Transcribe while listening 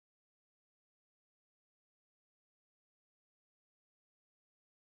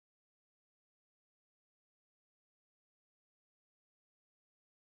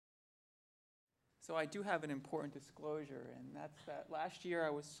So I do have an important disclosure, and that's that last year I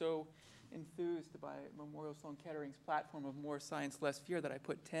was so enthused by Memorial Sloan Kettering's platform of more science, less fear that I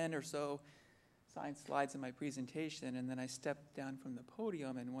put 10 or so science slides in my presentation, and then I stepped down from the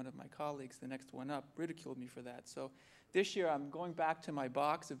podium, and one of my colleagues, the next one up, ridiculed me for that. So this year I'm going back to my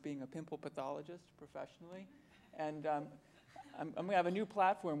box of being a pimple pathologist professionally, and I'm going to have a new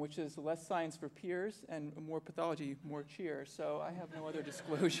platform, which is less science for peers and more pathology, more cheer. So I have no other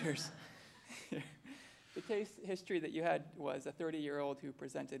disclosures. The case history that you had was a 30-year-old who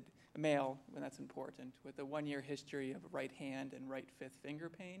presented, a male, and that's important, with a 1-year history of right hand and right fifth finger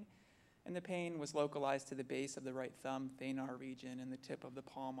pain. And the pain was localized to the base of the right thumb, thenar region, and the tip of the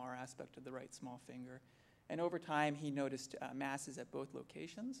palmar aspect of the right small finger. And over time, he noticed masses at both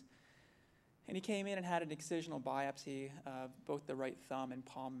locations. And he came in and had an excisional biopsy of both the right thumb and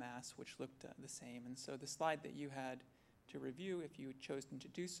palm mass, which looked the same. And so the slide that you had to review, if you had chosen to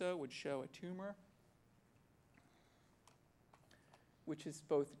do so, would show a tumor, which is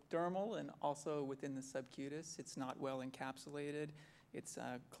both dermal and also within the subcutis. It's not well encapsulated. It's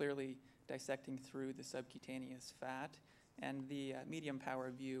clearly dissecting through the subcutaneous fat. And the medium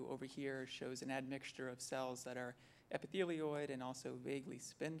power view over here shows an admixture of cells that are epithelioid and also vaguely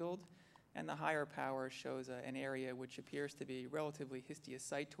spindled. And the higher power shows an area which appears to be relatively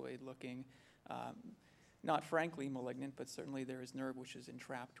histiocytoid looking, not frankly malignant, but certainly there is nerve which is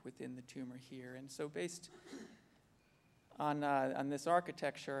entrapped within the tumor here. And so based on this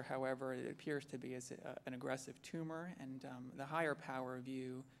architecture, however, it appears to be an aggressive tumor, and the higher power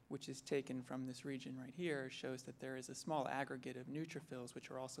view, which is taken from this region right here, shows that there is a small aggregate of neutrophils which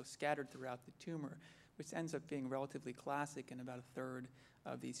are also scattered throughout the tumor, which ends up being relatively classic in about a third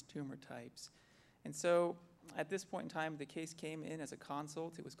of these tumor types. And so at this point in time, the case came in as a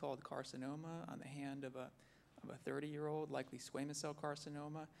consult. It was called carcinoma on the hand of a 30-year-old, likely squamous cell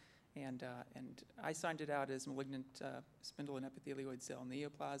carcinoma. And I signed it out as malignant spindle and epithelioid cell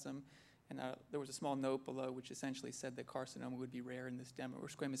neoplasm. And there was a small note below which essentially said that carcinoma would be rare in this or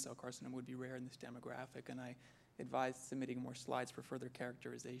squamous cell carcinoma would be rare in this demographic. And I advised submitting more slides for further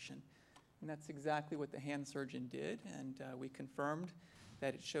characterization. And that's exactly what the hand surgeon did. And we confirmed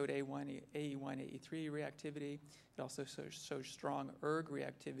that it showed AE1, AE3 reactivity. It also shows strong ERG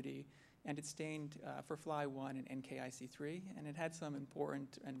reactivity. And it stained for FLI1 and NKIC3, and it had some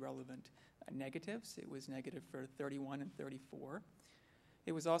important and relevant negatives. It was negative for 31 and 34.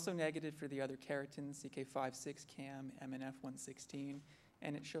 It was also negative for the other keratins, CK5-6, CAM, MNF116,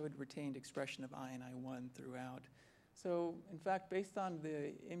 and it showed retained expression of INI1 throughout. So, in fact, based on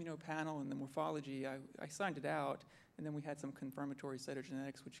the immunopanel and the morphology, I signed it out, and then we had some confirmatory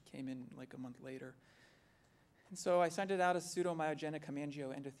cytogenetics, which came in like a month later. And so I sent it out as pseudomyogenic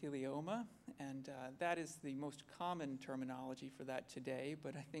hemangioendothelioma, and that is the most common terminology for that today,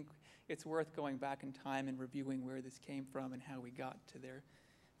 but I think it's worth going back in time and reviewing where this came from and how we got to there,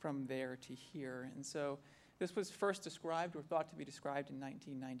 from there to here. And so this was first described, or thought to be described, in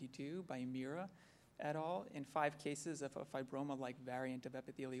 1992 by Mira et al. In 5 cases of a fibroma-like variant of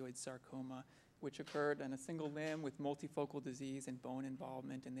epithelioid sarcoma, which occurred on a single limb with multifocal disease and bone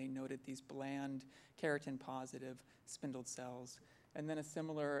involvement, and they noted these bland, keratin-positive spindled cells. And then a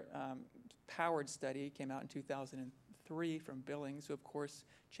similar powered study came out in 2003 from Billings, who of course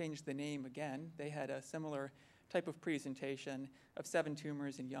changed the name again. They had a similar type of presentation of 7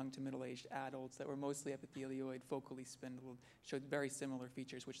 tumors in young to middle-aged adults that were mostly epithelioid, focally spindled, showed very similar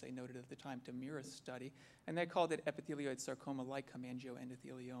features, which they noted at the time to Mira's study, and they called it epithelioid sarcoma-like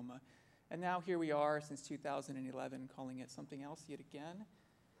hemangioendothelioma. And now here we are since 2011 calling it something else yet again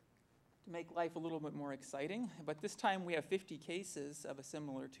to make life a little bit more exciting. But this time we have 50 cases of a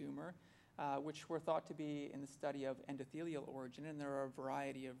similar tumor, which were thought to be in the study of endothelial origin, and there are a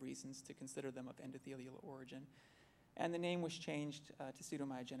variety of reasons to consider them of endothelial origin. And the name was changed to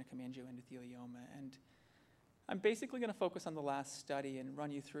pseudomyogenic hemangioendothelioma. And I'm basically going to focus on the last study and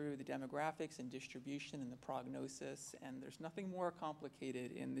run you through the demographics and distribution and the prognosis, and there's nothing more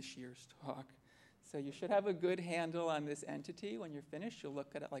complicated in this year's talk. So you should have a good handle on this entity. When you're finished, you'll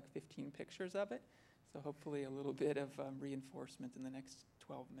look at like 15 pictures of it. So hopefully a little bit of reinforcement in the next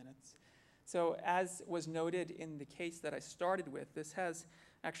 12 minutes. So as was noted in the case that I started with, this has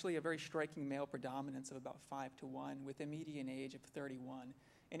actually a very striking male predominance of about 5-to-1 with a median age of 31.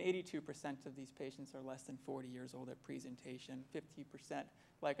 And 82% of these patients are less than 40 years old at presentation. 50%,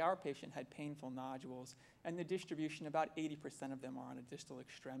 like our patient, had painful nodules. And the distribution, about 80% of them are on a distal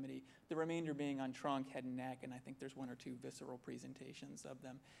extremity, the remainder being on trunk, head and neck, and I think there's 1 or 2 visceral presentations of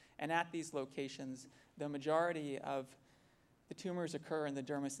them. And at these locations, the majority of the tumors occur in the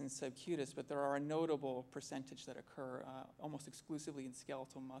dermis and subcutis, but there are a notable percentage that occur almost exclusively in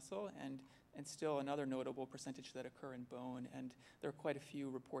skeletal muscle, and and still another notable percentage that occur in bone. And there are quite a few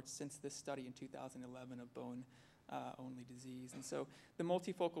reports since this study in 2011 of bone-only disease. And so the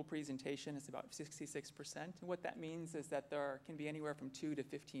multifocal presentation is about 66%. And what that means is that there can be anywhere from 2 to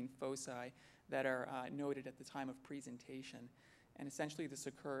 15 foci that are noted at the time of presentation. And essentially this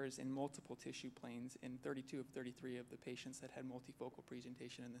occurs in multiple tissue planes in 32 of 33 of the patients that had multifocal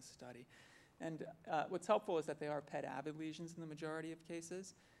presentation in this study. And what's helpful is that they are PET-avid lesions in the majority of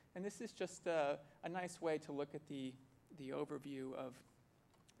cases. And this is just a nice way to look at the overview of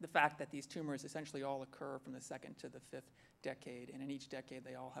the fact that these tumors essentially all occur from the 2nd to the 5th decade. And in each decade,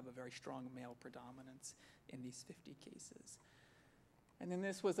 they all have a very strong male predominance in these 50 cases. And then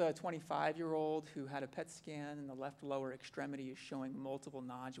this was a 25-year-old who had a PET scan, and the left lower extremity is showing multiple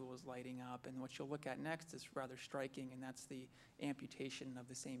nodules lighting up. And what you'll look at next is rather striking, and that's the amputation of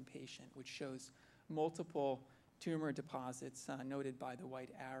the same patient, which shows multiple tumor deposits noted by the white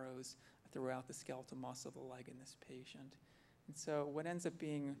arrows throughout the skeletal muscle of the leg in this patient. And so what ends up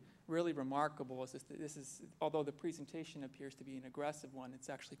being really remarkable is that this is, although the presentation appears to be an aggressive one, it's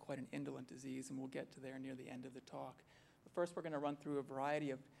actually quite an indolent disease, and we'll get to there near the end of the talk. First, we're going to run through a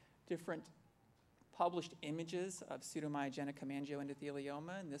variety of different published images of pseudomyogenic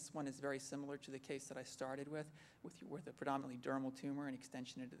hemangioendothelioma, and this one is very similar to the case that I started with a predominantly dermal tumor and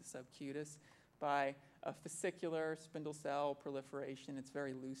extension into the subcutis by a fascicular spindle cell proliferation. It's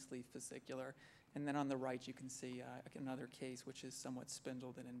very loosely fascicular. And then on the right, you can see another case which is somewhat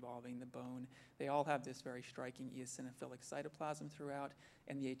spindled and involving the bone. They all have this very striking eosinophilic cytoplasm throughout,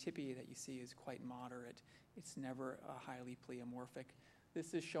 and the atypia that you see is quite moderate. It's never highly pleomorphic.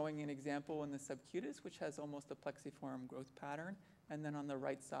 This is showing an example in the subcutis, which has almost a plexiform growth pattern. And then on the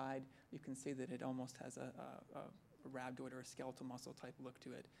right side, you can see that it almost has a rhabdoid or a skeletal muscle type look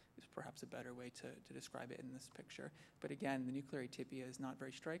to it. Is perhaps a better way to describe it in this picture. But again, the nuclear atypia is not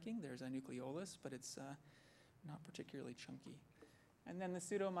very striking. There's a nucleolus, but it's not particularly chunky. And then the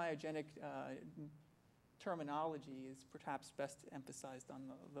pseudomyogenic terminology is perhaps best emphasized on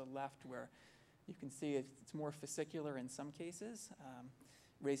the left, where you can see it's more fascicular in some cases,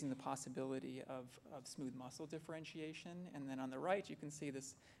 raising the possibility of smooth muscle differentiation. And then on the right, you can see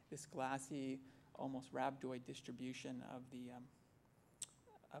this glassy, almost rhabdoid distribution of the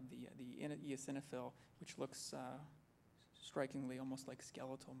eosinophil, which looks strikingly almost like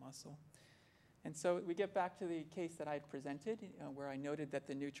skeletal muscle. And so we get back to the case that I presented, where I noted that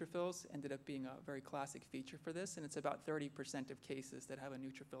the neutrophils ended up being a very classic feature for this, and it's about 30% of cases that have a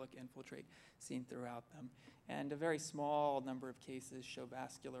neutrophilic infiltrate seen throughout them. And a very small number of cases show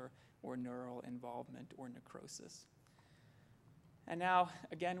vascular or neural involvement or necrosis. And now,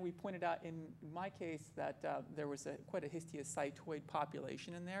 again, we pointed out in my case that there was quite a histiocytoid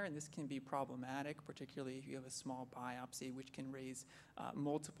population in there, and this can be problematic, particularly if you have a small biopsy, which can raise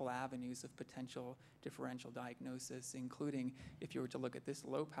multiple avenues of potential differential diagnosis, including if you were to look at this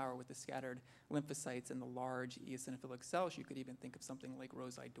low power with the scattered lymphocytes and the large eosinophilic cells, you could even think of something like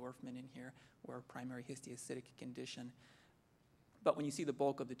Rosai-Dorfman in here, or a primary histiocytic condition. But when you see the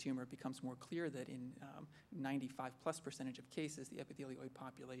bulk of the tumor, it becomes more clear that in 95+% of cases, the epithelioid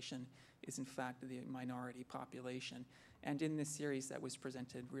population is in fact the minority population. And in this series that was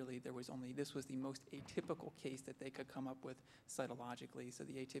presented, really, this was the most atypical case that they could come up with cytologically. So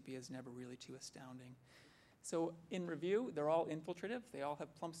the atypia is never really too astounding. So in review, they're all infiltrative. They all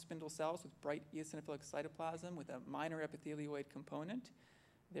have plump spindle cells with bright eosinophilic cytoplasm with a minor epithelioid component.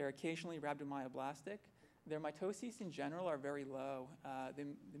 They're occasionally rhabdomyoblastic. Their mitoses in general are very low. The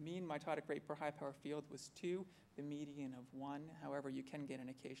mean mitotic rate per high power field was 2, the median of 1. However, you can get an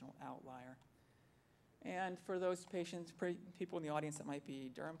occasional outlier. And for those patients, people in the audience that might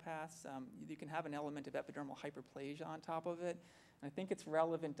be derm paths, you can have an element of epidermal hyperplasia on top of it. And I think it's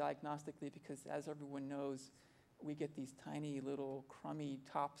relevant diagnostically because, as everyone knows, we get these tiny little crummy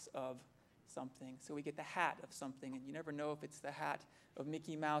tops of something. So we get the hat of something, and you never know if it's the hat of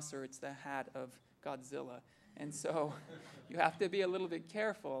Mickey Mouse or it's the hat of Godzilla. And so you have to be a little bit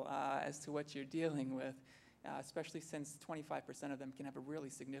careful as to what you're dealing with, especially since 25% of them can have a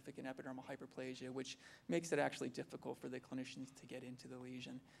really significant epidermal hyperplasia, which makes it actually difficult for the clinicians to get into the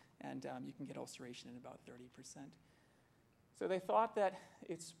lesion. And you can get ulceration in about 30%. So they thought that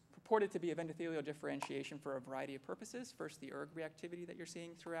it's purported to be of endothelial differentiation for a variety of purposes. First, the ERG reactivity that you're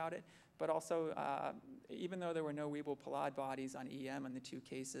seeing throughout it, but also, even though there were no Weeble Palade bodies on EM in the 2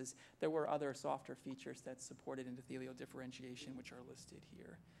 cases, there were other softer features that supported endothelial differentiation, which are listed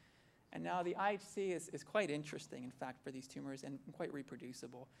here. And now the IHC is quite interesting, in fact, for these tumors and quite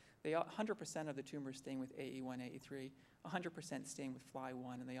reproducible. 100% of the tumors staying with AE1, AE3, 100% staying with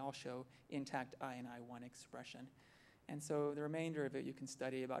FLI1, and they all show intact I and I1 expression. And so the remainder of it you can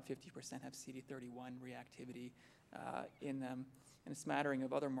study. About 50% have CD31 reactivity in them, and a smattering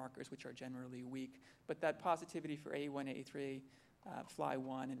of other markers which are generally weak. But that positivity for AE1, AE3,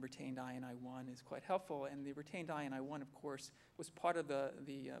 Fly1, and retained INI1 is quite helpful. And the retained INI1, of course, was part of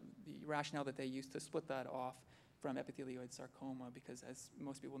the rationale that they used to split that off from epithelioid sarcoma, because as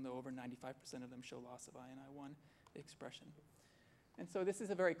most people know, over 95% of them show loss of INI1 expression. And so this is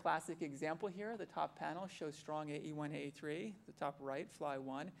a very classic example here. The top panel shows strong AE1, AE3. The top right,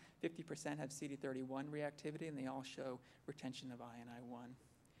 Fly1, 50% have CD31 reactivity, and they all show retention of INI1.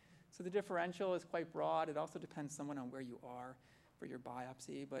 So the differential is quite broad. It also depends somewhat on where you are for your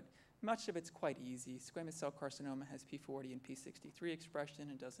biopsy, but much of it's quite easy. Squamous cell carcinoma has P40 and P63 expression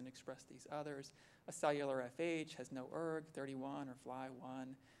and doesn't express these others. A cellular FH has no ERG31 or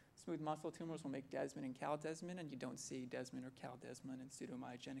Fly1. Smooth muscle tumors will make desmin and caldesmin, and you don't see desmin or caldesmin in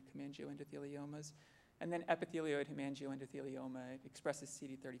pseudomyogenic hemangioendotheliomas. And then epithelioid hemangioendothelioma expresses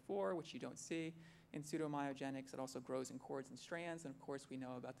CD34, which you don't see. In pseudomyogenics, it also grows in cords and strands, and of course we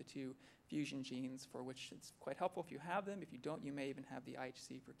know about the two fusion genes, for which it's quite helpful if you have them. If you don't, you may even have the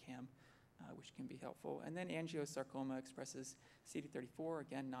IHC for CAM, which can be helpful. And then angiosarcoma expresses CD34,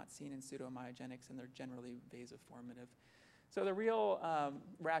 again not seen in pseudomyogenics, and they're generally vasoformative. So the real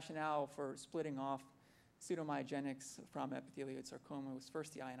rationale for splitting off pseudomyogenics from epithelioid sarcoma was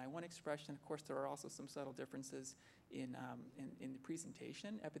first the INI1 expression. Of course, there are also some subtle differences in the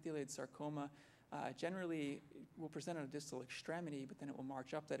presentation. Epithelioid sarcoma generally will present on a distal extremity, but then it will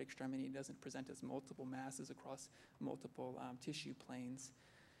march up that extremity. It doesn't present as multiple masses across multiple tissue planes.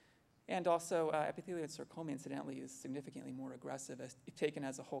 And also, epithelioid sarcoma, incidentally, is significantly more aggressive. As, if taken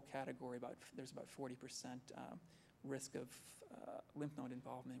as a whole category, there's about 40% risk of lymph node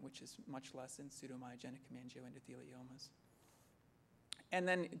involvement, which is much less in pseudomyogenic hemangioendotheliomas. And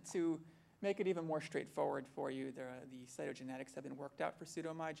then to make it even more straightforward for you, the cytogenetics have been worked out for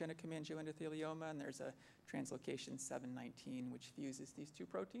pseudomyogenic hemangioendothelioma, and there's a translocation 719 which fuses these two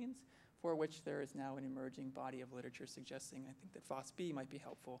proteins, for which there is now an emerging body of literature suggesting, I think, that FOSB might be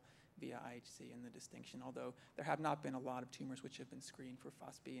helpful via IHC in the distinction, although there have not been a lot of tumors which have been screened for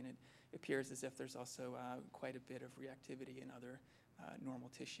FOSB, and it appears as if there's also quite a bit of reactivity in other normal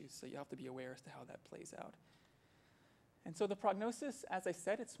tissues. So you have to be aware as to how that plays out. And so the prognosis, as I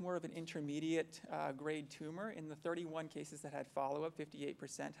said, it's more of an intermediate grade tumor. In the 31 cases that had follow-up,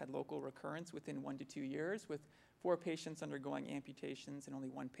 58% had local recurrence within 1 to 2 years, with 4 patients undergoing amputations and only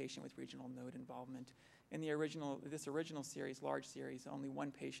 1 patient with regional node involvement. In this original series, large series, only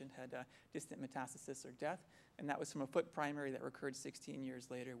 1 patient had distant metastasis or death, and that was from a foot primary that recurred 16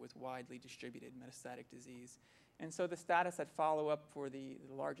 years later with widely distributed metastatic disease. And so the status at follow-up for the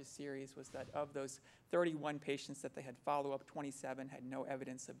largest series was that of those 31 patients that they had follow-up, 27 had no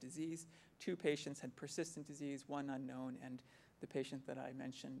evidence of disease, 2 patients had persistent disease, 1 unknown, and the patient that I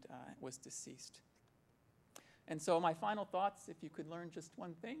mentioned was deceased. And so my final thoughts, if you could learn just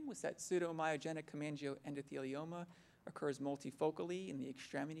one thing, was that pseudomyogenic hemangioendothelioma occurs multifocally in the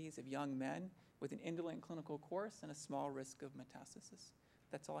extremities of young men with an indolent clinical course and a small risk of metastasis.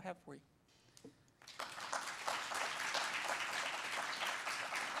 That's all I have for you.